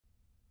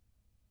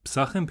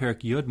Pesachim Perak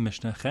Yud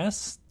Mishnah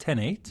Ches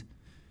 10:8.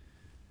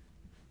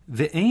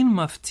 Ve'ein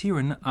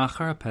maftirin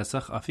achar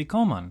Pesach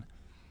afikoman.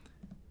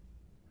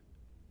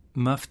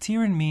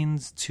 Maftirin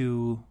means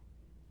to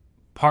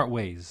part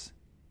ways.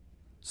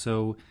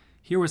 So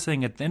here we're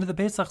saying at the end of the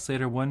Pesach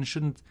Seder, one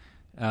shouldn't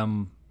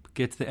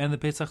get to the end of the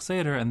Pesach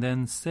Seder and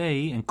then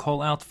say and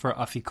call out for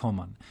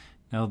afikoman.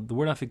 Now, the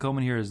word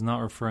afikoman here is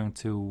not referring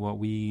to what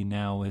we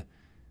now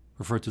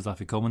refer to as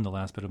afikoman, the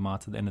last bit of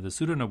matzah at the end of the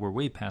Suda. No, we're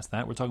way past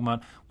that. We're talking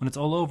about when it's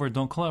all over,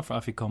 don't call out for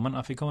afikoman.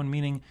 Afikoman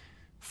meaning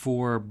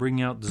for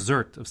bringing out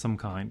dessert of some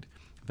kind.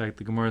 In fact,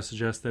 the Gemara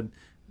suggests that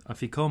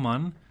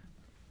afikoman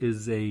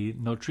is a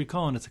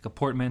notricon. It's like a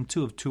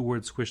portmanteau of two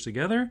words squished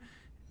together,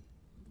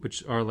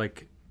 which are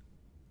like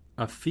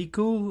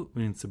afiku,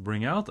 means to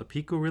bring out,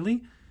 apiku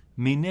really,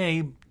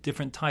 mine,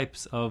 different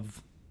types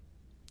of,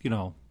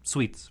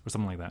 sweets or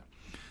something like that.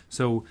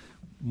 So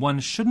one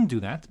shouldn't do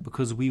that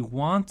because we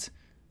want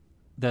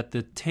that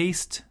the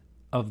taste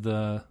of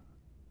the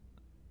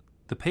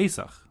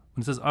Pesach,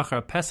 when it says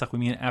achar Pesach, we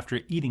mean after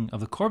eating of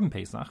the Korban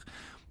Pesach,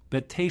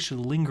 that taste should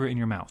linger in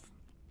your mouth.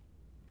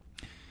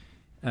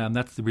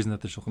 That's the reason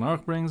that the Shulchan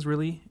Aruch brings,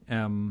 really.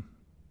 And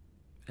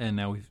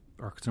now we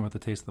are concerned about the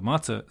taste of the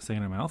matzah staying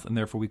in our mouth, and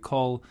therefore we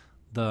call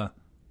the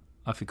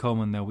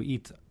afikoman that we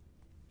eat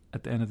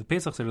at the end of the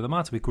Pesach Seder, the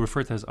matzah, we could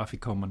refer to as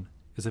afikoman,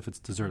 as if it's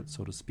dessert,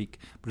 so to speak.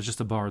 But it's just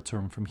a borrowed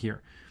term from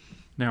here.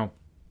 Now,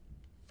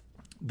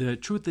 the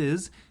truth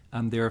is,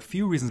 there are a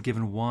few reasons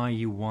given why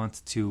you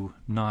want to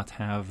not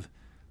have,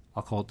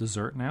 I'll call it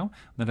dessert now,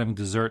 not having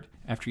dessert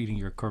after eating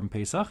your Korban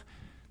Pesach.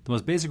 The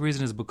most basic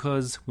reason is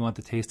because we want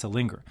the taste to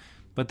linger.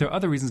 But there are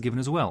other reasons given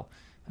as well.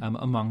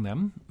 Among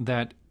them,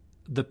 that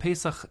the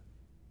Pesach,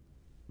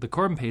 the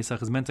Korban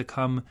Pesach, is meant to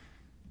come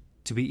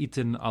to be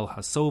eaten al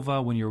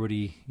hasova when you're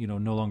already,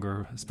 no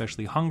longer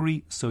especially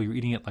hungry. So you're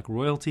eating it like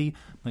royalty,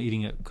 not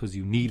eating it because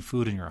you need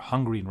food and you're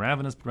hungry and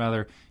ravenous, but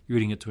rather you're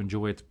eating it to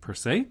enjoy it per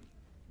se.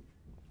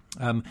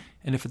 And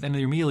if at the end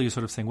of your meal you're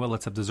sort of saying, well,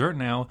 let's have dessert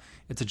now,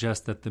 it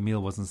suggests that the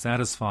meal wasn't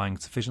satisfying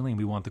sufficiently, and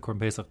we want the Korban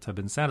Pesach to have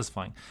been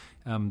satisfying.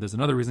 There's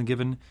another reason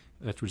given,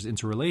 which is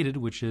interrelated,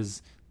 which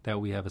is that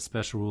we have a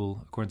special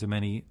rule, according to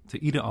many,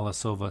 to eat it al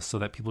hasova so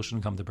that people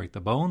shouldn't come to break the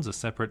bones, a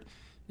separate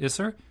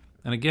isser.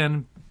 And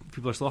again, if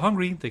people are still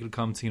hungry, they could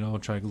come to,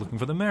 try looking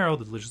for the marrow,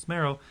 the delicious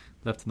marrow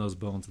left in those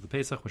bones of the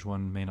Pesach, which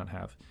one may not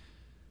have.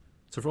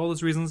 So for all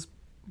those reasons,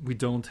 we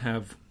don't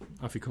have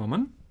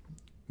afikoman,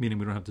 meaning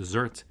we don't have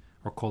dessert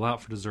or call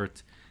out for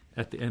dessert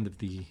at the end of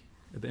the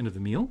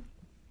meal.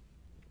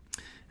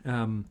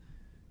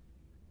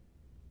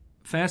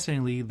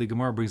 Fascinatingly, the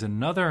Gemara brings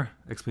another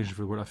explanation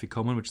for the word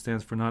afikoman, which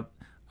stands for not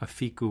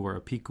afiku or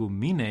apiku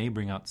mine,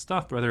 bring out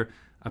stuff, but rather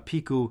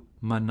apiku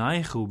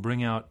manaichu,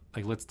 bring out,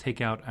 like, let's take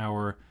out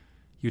our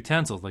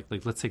utensils, like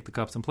let's take the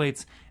cups and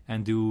plates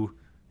and do,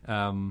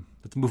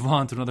 let's move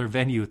on to another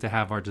venue to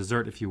have our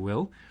dessert, if you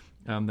will.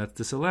 That's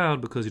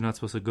disallowed because you're not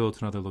supposed to go to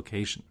another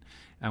location,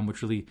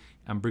 which really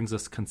brings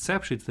us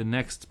conceptually to the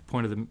next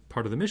part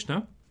of the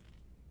Mishnah,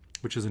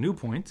 which is a new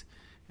point,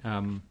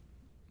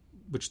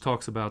 which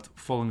talks about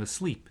falling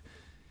asleep.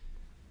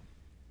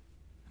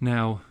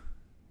 Now,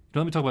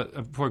 let me talk about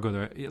before I go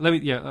there. Let me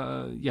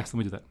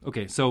do that.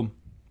 Okay, so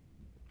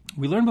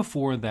we learned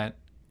before that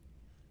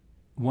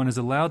one is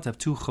allowed to have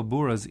two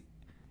chaburas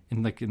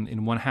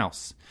in one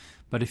house.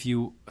 But if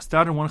you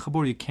start in one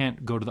chabur, you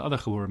can't go to the other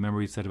chabur. Remember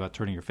we said about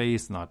turning your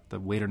face, not the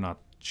waiter not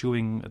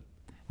chewing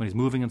when he's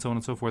moving, and so on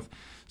and so forth.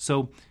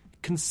 So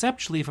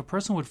conceptually, if a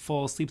person would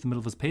fall asleep in the middle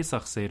of his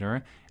Pesach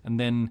Seder, and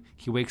then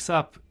he wakes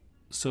up,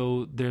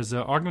 so there's an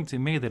argument to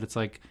be made that it's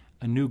like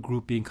a new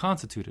group being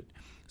constituted.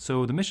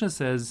 So the Mishnah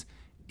says,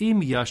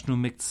 Im yashnu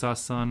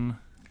miktsasan,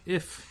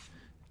 if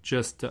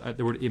just, the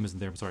word im isn't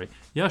there, I'm sorry.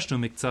 Yashnu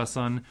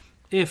miktsasan,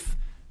 if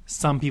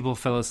some people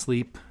fell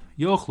asleep,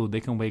 yochlu, they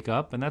can wake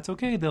up, and that's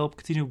okay. They'll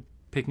continue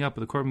picking up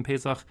with the Korban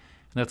Pesach, and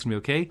that's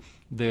going to be okay.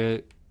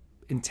 The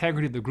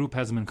integrity of the group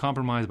hasn't been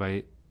compromised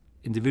by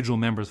individual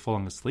members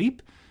falling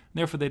asleep.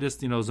 Therefore, they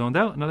just, zoned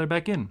out, and now they're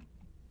back in.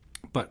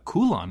 But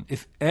kulan,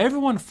 if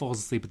everyone falls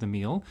asleep at the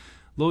meal,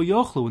 lo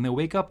yochlu, when they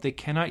wake up, they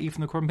cannot eat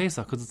from the Korban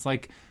Pesach, because it's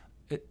like,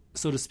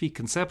 so to speak,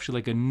 conceptually,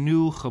 like a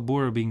new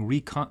chabura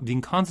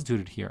being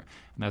constituted here,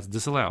 and that's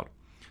disallowed.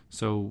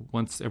 So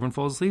once everyone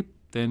falls asleep,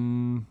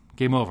 then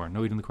game over.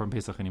 No eating the Korban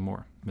Pesach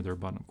anymore.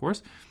 Midrabanan, of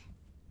course.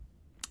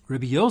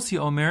 Rabbi Yossi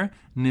Omer,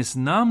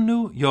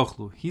 nisnamnu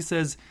yochlu. He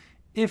says,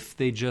 if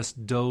they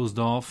just dozed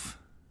off,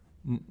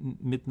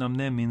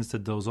 mitnamne means to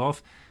doze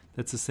off.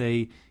 That's to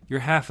say, you're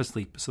half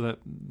asleep. So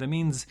that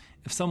means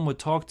if someone would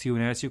talk to you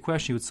and ask you a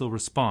question, you would still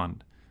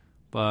respond.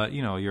 But,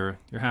 you're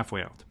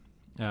halfway out.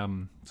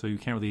 So you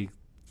can't really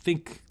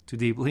think too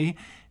deeply.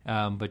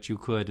 But you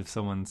could, if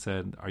someone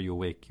said, are you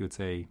awake? You would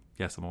say,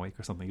 yes, I'm awake,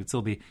 or something. You'd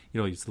still be,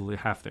 you'd still be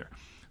half there.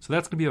 So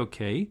that's going to be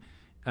okay.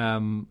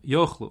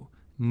 Yochlu,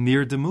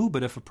 near demu,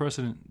 but if a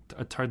person,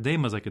 a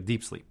tardema is like a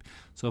deep sleep.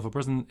 So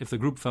if the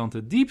group fell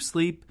into deep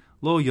sleep,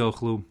 lo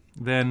yochlu,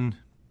 then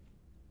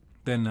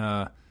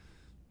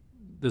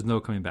there's no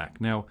coming back.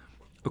 Now,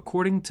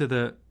 according to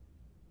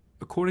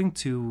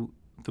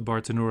the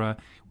Bartanura,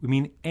 we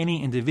mean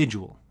any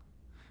individual.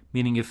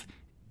 Meaning if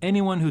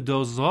anyone who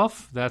dozes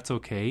off, that's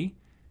okay.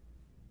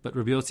 But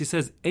Rabbi Yossi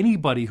says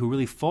anybody who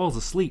really falls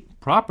asleep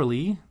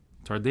properly,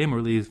 Tardema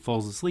really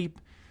falls asleep,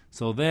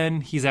 so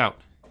then he's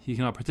out. He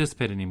cannot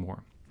participate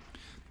anymore.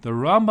 The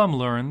Rambam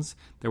learns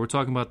that we're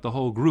talking about the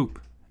whole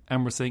group,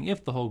 and we're saying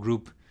if the whole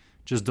group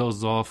just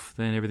dozes off,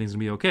 then everything's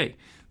going to be okay.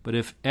 But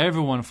if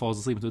everyone falls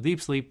asleep into a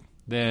deep sleep,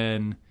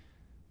 then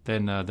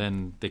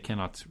they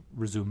cannot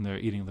resume their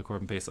eating of the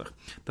Korban Pesach.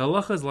 The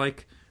halacha is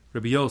like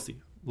Rabbi Yossi,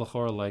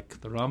 lachor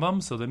like the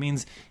Rambam, so that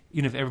means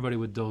even if everybody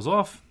would doze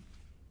off,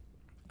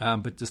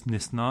 but just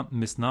nisnamnem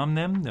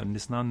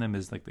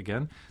is like,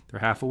 again, they're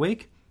half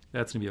awake,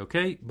 that's going to be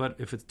okay. But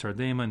if it's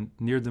tardema and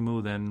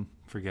nirdamu, then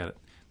forget it.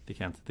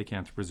 They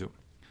can't resume.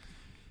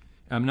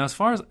 Now, as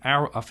far as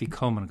our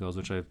afikomen goes,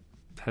 which I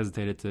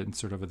hesitated to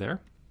insert over there,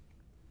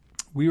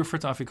 we refer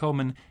to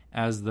afikomen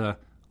as the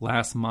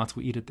last matzah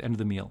we eat at the end of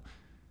the meal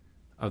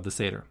of the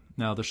Seder.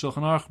 Now, the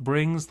Shulchan Aruch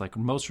brings, like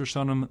most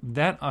Rishonim,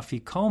 that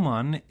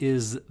afikoman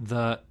is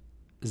the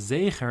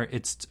zecher.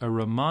 It's a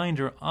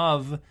reminder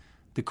of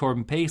the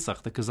Korban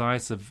Pesach, the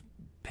kazayas of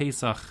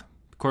Pesach,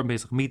 Korban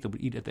Pesach meat that we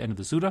eat at the end of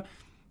the Suda,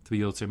 to be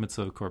Yotzei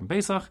Mitzvah of Korban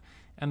Pesach,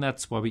 and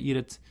that's why we eat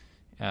it.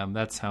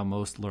 That's how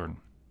most learn.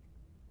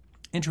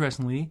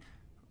 Interestingly,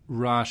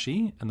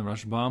 Rashi and the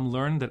Rashbam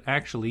learn that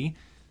actually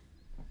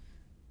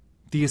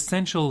the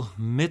essential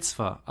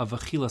mitzvah of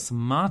achilas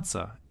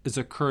matzah is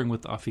occurring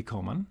with the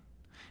afikoman,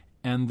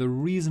 and the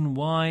reason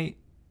why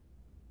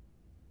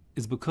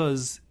is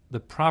because the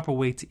proper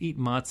way to eat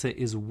matzah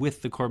is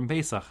with the Korban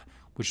Pesach,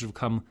 which will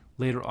come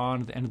later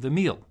on at the end of the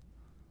meal.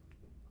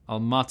 Al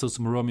matzos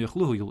marom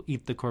yachluhu, you'll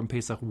eat the Korban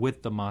Pesach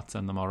with the matzah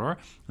and the maror,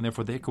 and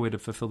therefore the way to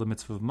fulfill the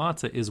mitzvah of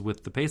matzah is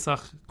with the Pesach,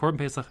 Korban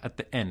Pesach at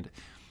the end.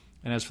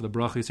 And as for the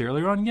bracha you say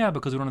earlier on,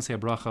 because we want to say a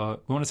bracha,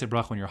 we want to say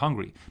bracha when you're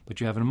hungry, but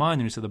you have in mind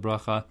when you say the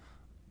bracha,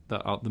 the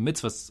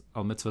mitzvahs,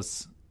 al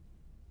mitzvahs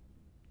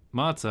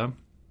matzah,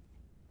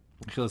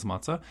 chilas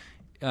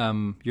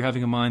matzah, you're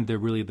having in mind they're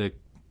really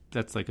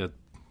that's like a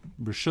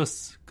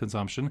rishus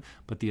consumption,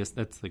 but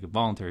that's like a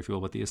voluntary, if you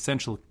will, but the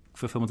essential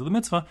fulfillment of the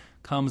mitzvah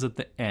comes at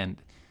the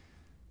end.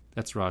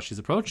 That's Rashi's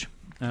approach.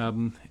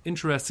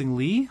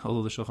 Interestingly,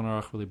 although the Shulchan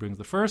Aruch really brings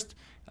the first,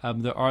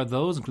 there are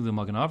those, including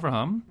the Magen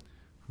Avraham,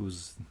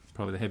 who's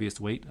probably the heaviest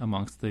weight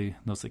amongst the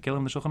Nosei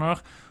Kelim, the Shulchan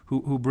Aruch,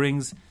 who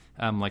brings,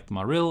 like the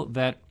Maril,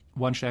 that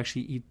one should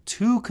actually eat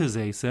 2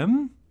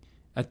 kazesim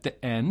at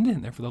the end,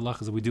 and therefore the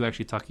halach is that we do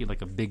actually eat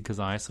like a big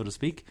kazai, so to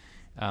speak,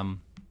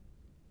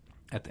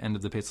 at the end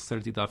of the Pesach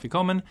Seder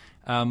Afikomen.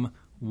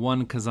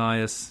 1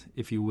 kazayas,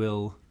 if you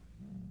will,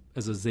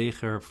 as a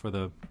zecher for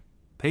the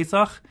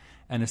Pesach,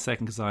 and a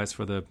second kazayas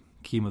for the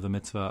kiyum of the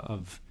mitzvah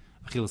of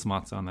achilas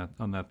matzah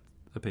on that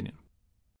opinion.